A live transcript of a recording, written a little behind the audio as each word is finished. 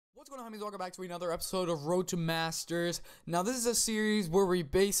What's going on, homies? Welcome back to another episode of Road to Masters. Now, this is a series where we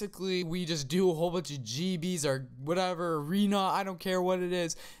just do a whole bunch of GBs or whatever, arena, I don't care what it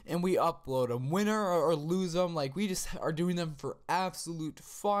is, and we upload them. Winner or lose them, like, we just are doing them for absolute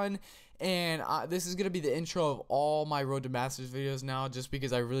fun. And this is going to be the intro of all my Road to Masters videos now, just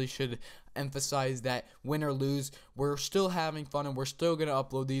because I really should emphasize that win or lose, we're still having fun and we're still going to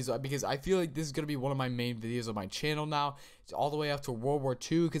upload these, because I feel like this is going to be one of my main videos on my channel now. It's all the way up to World War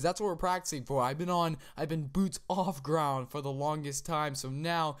II, because that's what we're practicing for. I've been boots off ground for the longest time, so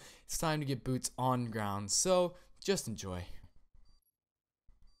now it's time to get boots on ground. So just enjoy.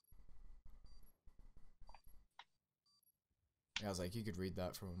 Yeah, I was like, you could read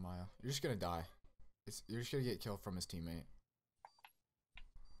that from a mile. You're just gonna die. You're just gonna get killed from his teammate.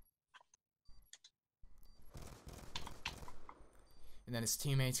 And then his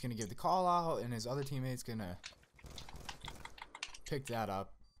teammate's gonna give the call out, and his other teammate's gonna pick that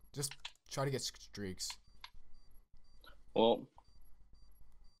up. Just try to get streaks. Well,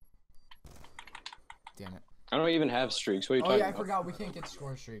 damn it. I don't even have streaks. What are you talking yeah, I about? forgot we can't get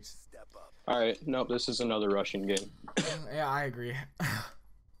score streaks. Alright, nope, this is another Russian game. Yeah, I agree.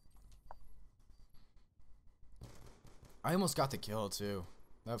 I almost got the kill too.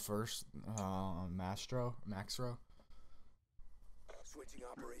 That first Maxro. Switching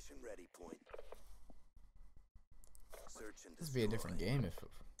operation ready point. Search and This would be a different game if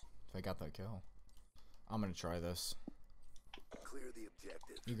I got that kill. I'm gonna try this. Clear the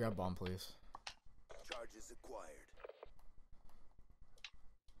objective. You grab bomb, please. Charges acquired.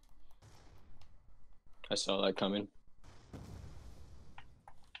 I saw that coming.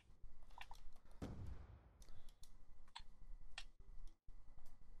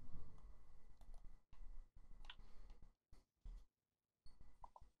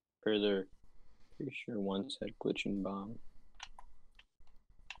 Further, pretty sure one said glitching bomb.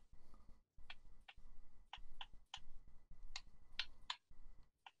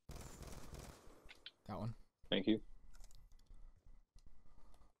 That one. Thank you.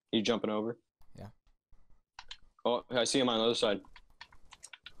 You jumping over? Yeah. Oh, I see him on the other side.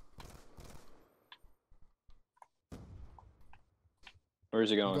 Where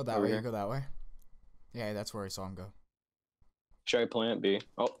is he going? You go that Over way. here? You go that way. Yeah, that's where I saw him go. Should I plant B?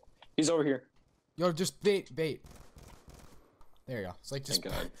 Oh, he's over here. Yo, just bait. There you go. It's like just.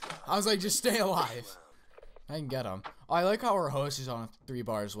 Thank God. I was like, just stay alive. I can get him. Oh, I like how our host is on 3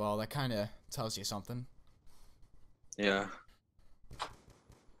 bar as well. That kind of tells you something. Yeah.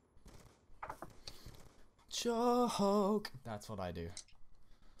 Joke. That's what I do.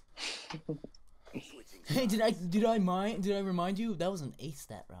 Hey, did I remind you that was an ace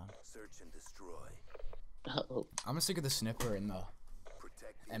that round? Search and destroy. Oh. I'm gonna stick with the snipper and the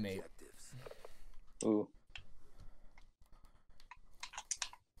Protect the M8. objectives. Ooh.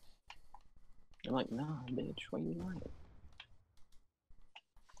 I'm like, nah, bitch, why you lying?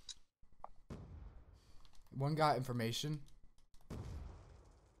 One got information.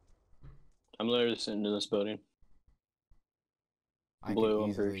 I'm literally sitting in this building. I Blue, could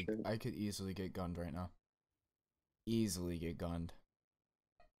I'm pretty easily, sure. I could easily get gunned right now. Easily get gunned.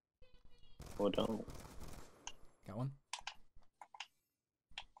 Well, don't. Got one.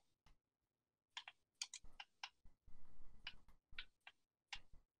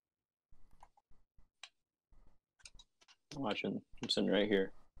 I'm watching. I'm sitting right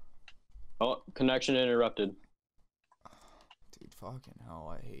here. Oh, connection interrupted. Dude, fucking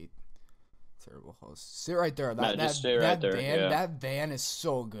hell, I hate terrible hosts. Sit right there. Matt, just stay right there, Van, yeah. That van is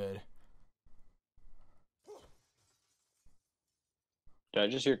so good. Did I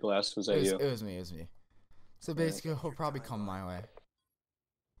just hear glass? Was that you? It was me. So basically, he'll probably come my way.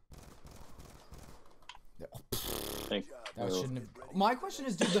 Thank That you. shouldn't have. My question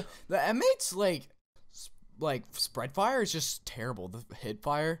is, dude, the M8's like spread fire is just terrible. The hit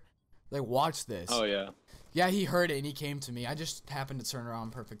fire, like, watch this. Oh, yeah. Yeah, he heard it and he came to me. I just happened to turn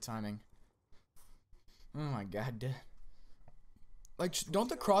around, perfect timing. Oh my god. Like, don't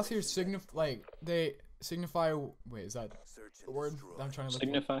the crosshairs signify? Wait, is that Search the and word destroy. that I'm trying to look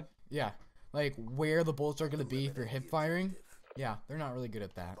Signify? for? Yeah, like where the bullets are gonna be if you're hip Eliminate the firing. objective. Yeah, they're not really good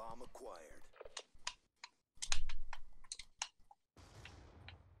at that. Bomb acquired.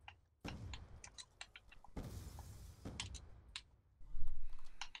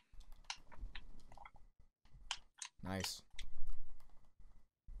 Nice.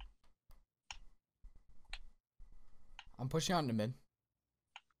 I'm pushing out into mid.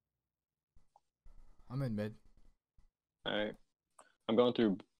 I'm in mid. Alright. I'm going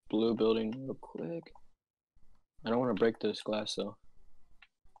through blue building real quick. I don't want to break this glass though.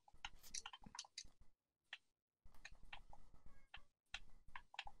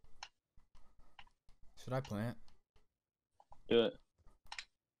 Should I plant? Do it.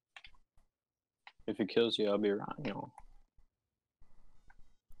 If he kills you, I'll be around, you know.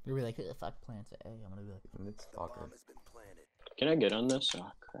 You'll be like, who the fuck plants it? Hey, I'm gonna be like, it's The bomb fucker. has been planted. Can I get on this?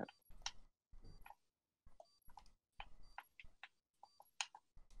 Oh, crap.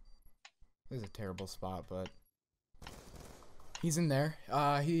 This is a terrible spot, but he's in there.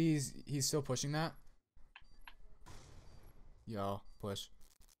 He's still pushing that. Yo, push.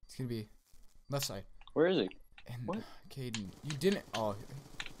 It's gonna be left side. Where is he? And What? Caden, you didn't. Oh,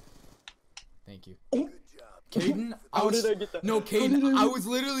 thank you. Good job. Caden, How did I get that? No, How did Caden, I I was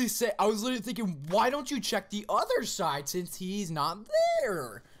literally thinking, why don't you check the other side since he's not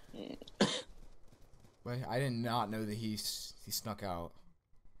there? But I did not know that he snuck out.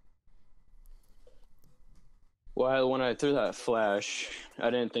 Well, when I threw that flash, I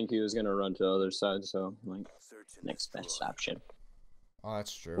didn't think he was gonna run to the other side, so I'm like, Search and next best destroy. option. Oh,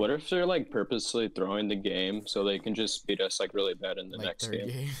 that's true. What if they're like purposely throwing the game so they can just beat us like really bad in the Like next third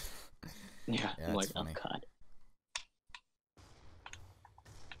game? Yeah, Yeah, I'm like, that's oh funny. god.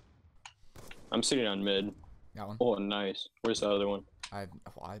 I'm sitting on mid. Got one. Oh, nice. Where's the other one? I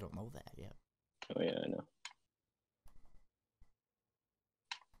don't know that yet. Oh yeah, I know.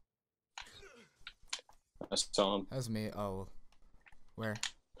 I saw him. That was me. Oh, where?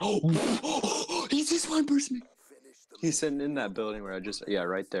 Oh, he just one burst me. Finish the He's sitting in that building where I just, yeah,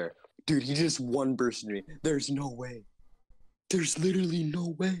 right there. Dude, he just one bursted me. There's no way. There's literally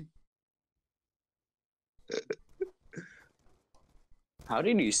no way. How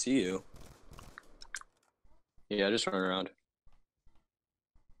did he see you? Yeah, just run around.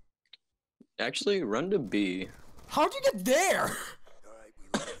 Actually, run to B. How'd you get there? All right,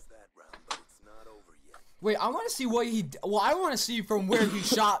 we lost that round, but it's not over yet. Wait, I want to see what he. Well, I want to see from where he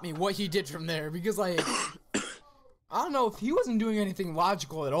shot me what he did from there because like, I don't know if he wasn't doing anything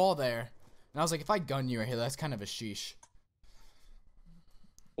logical at all there. And I was like, if I gun you right here, that's kind of a sheesh.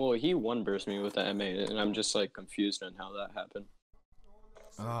 Well, he one burst me with the M8, and I'm just like confused on how that happened.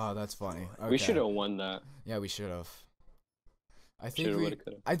 Oh, that's funny. Okay. We should have won that. Yeah, we should have. I think Shoulda, we. woulda,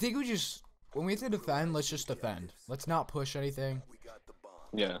 coulda. I think we just when we have to defend, let's just defend. Let's not push anything. We got the bomb.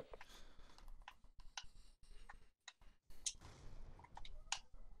 Yeah.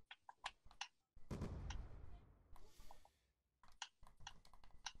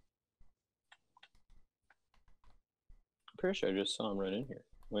 I'm pretty sure I just saw him right in here.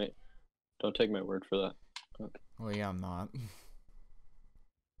 Wait, don't take my word for that. Okay. Well, yeah, I'm not.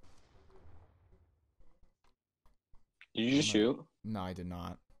 Did you just shoot? No, I did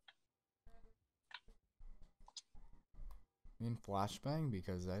not. I mean flashbang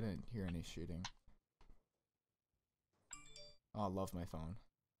because I didn't hear any shooting. Oh, I love my phone.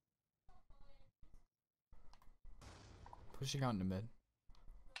 Pushing out into mid.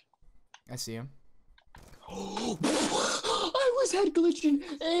 I see him. I was head glitching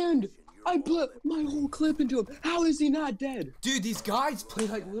and I put my whole clip into him. How is he not dead? Dude, these guys play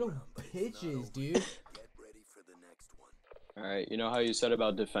like little bitches, dude. Get ready for the next one. Alright, you know how you said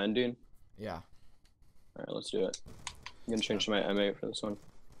about defending? Yeah. Alright, let's do it. I'm gonna change my M8 for this one.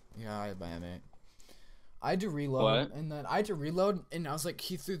 Yeah, I had my M8. I had to reload, What? and then I had to reload, and I was like,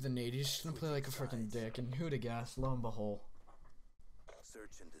 he threw the nade. He's just gonna play like a freaking dick, and who'd have guessed? Lo and behold.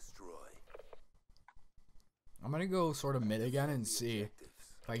 Search and destroy. I'm gonna go sort of mid again and see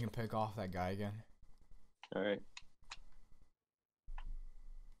if I can pick off that guy again. Alright.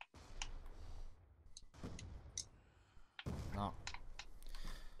 No.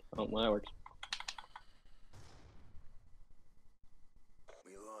 Oh, well, that works.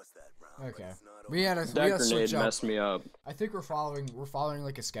 We lost that round. Okay. But it's not We over. had to That grenade switch up. messed me up. I think we're following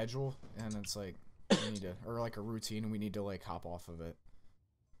like a schedule, and it's like we need to, or like a routine, and we need to like hop off of it.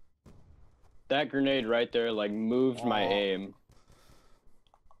 That grenade right there, like, moved my Aw. aim.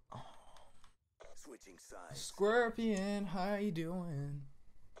 Switching sides. Scorpion, how you doing?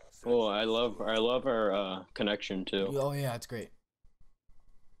 Oh, I love our connection too. Oh yeah, it's great.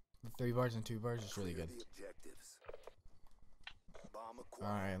 The 3 bars and 2 bars is really Clear good. the objectives. Bomb All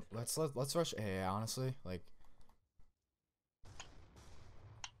acquired. right, let's rush A. Honestly, like.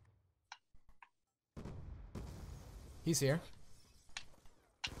 He's here.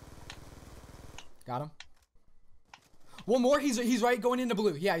 Got him. One more. He's right going into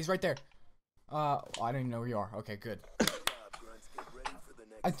blue. Yeah, he's right there. I don't even know where you are. Okay, good. Good job, Grunts. Get ready for the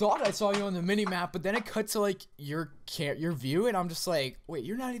next I thought I saw you on the mini map, but then it cut to like your view, and I'm just like, wait,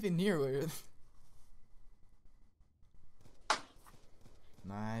 you're not even near.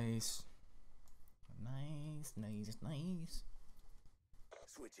 Nice. Nice, nice, nice.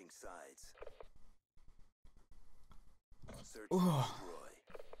 Switching sides. Search Ooh. and destroy.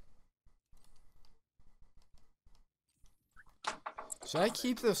 Should I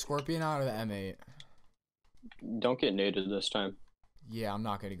keep the Scorpion out of the M8? Don't get naded this time. Yeah, I'm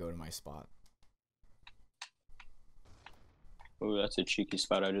not gonna go to my spot. Ooh, that's a cheeky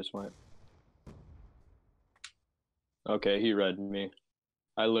spot I just went. Okay, he read me.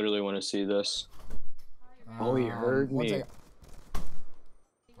 I literally want to see this. Oh, he heard one me. second.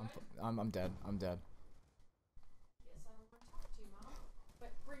 I'm dead. I'm dead.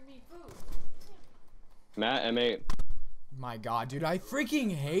 Matt, M8. My god, dude, I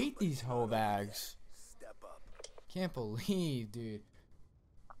freaking hate these hoe bags. Step up. Can't believe, dude.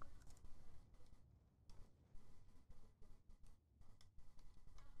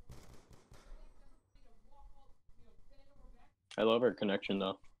 I love our connection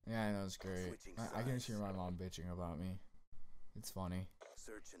though. Yeah, I know, it's great. I can just hear my mom bitching about me. It's funny.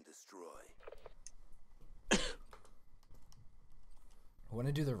 Search and destroy. I want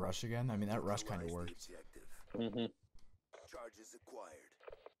to do the rush again. I mean, that rush kind of Neutralize the worked. objective. Charges acquired.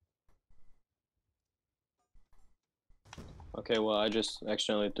 Okay, well, I just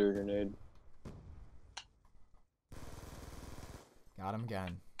accidentally threw a grenade. Got him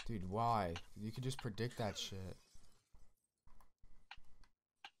again. Dude, why? You could just predict that shit.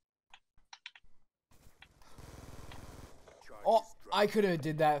 Oh, I could have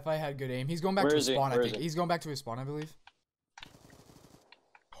did that if I had good aim. He's going back to his spawn, I think. He's going back to his spawn, I believe.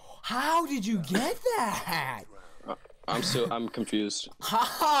 How did you get that? I'm confused.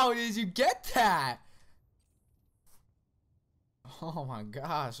 How did you get that? Oh my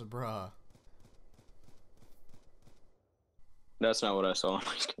gosh, bruh. That's not what I saw.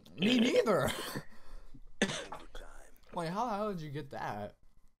 Me neither. Overtime. Like, how the hell did you get that?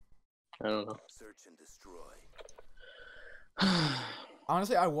 I don't know. Search and destroy.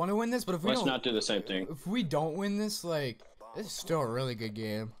 Honestly, I want to win this, but if we Let's don't, not do the same thing. if we don't win this, like, this is still a really good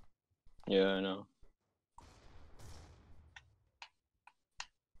game. Yeah, I know.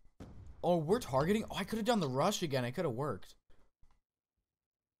 Oh, we're targeting. Oh, I could have done the rush again. It could have worked.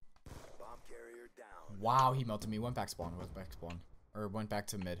 Bomb carrier down. Wow, he melted me. Went back spawn. Went back spawn. Or went back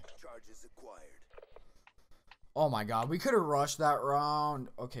to mid. Charges acquired. Oh my god, we could have rushed that round.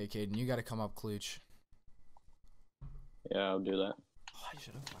 Okay, Caden, you got to come up klooch. Yeah, I'll do that. Oh, I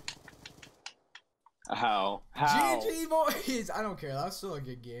should have. How? GG, boys! I don't care. That was still a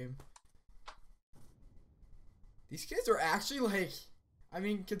good game. These kids are actually like, I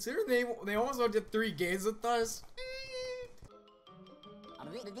mean, considering they almost did 3 games with us.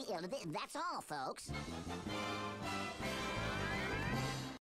 That's all, folks.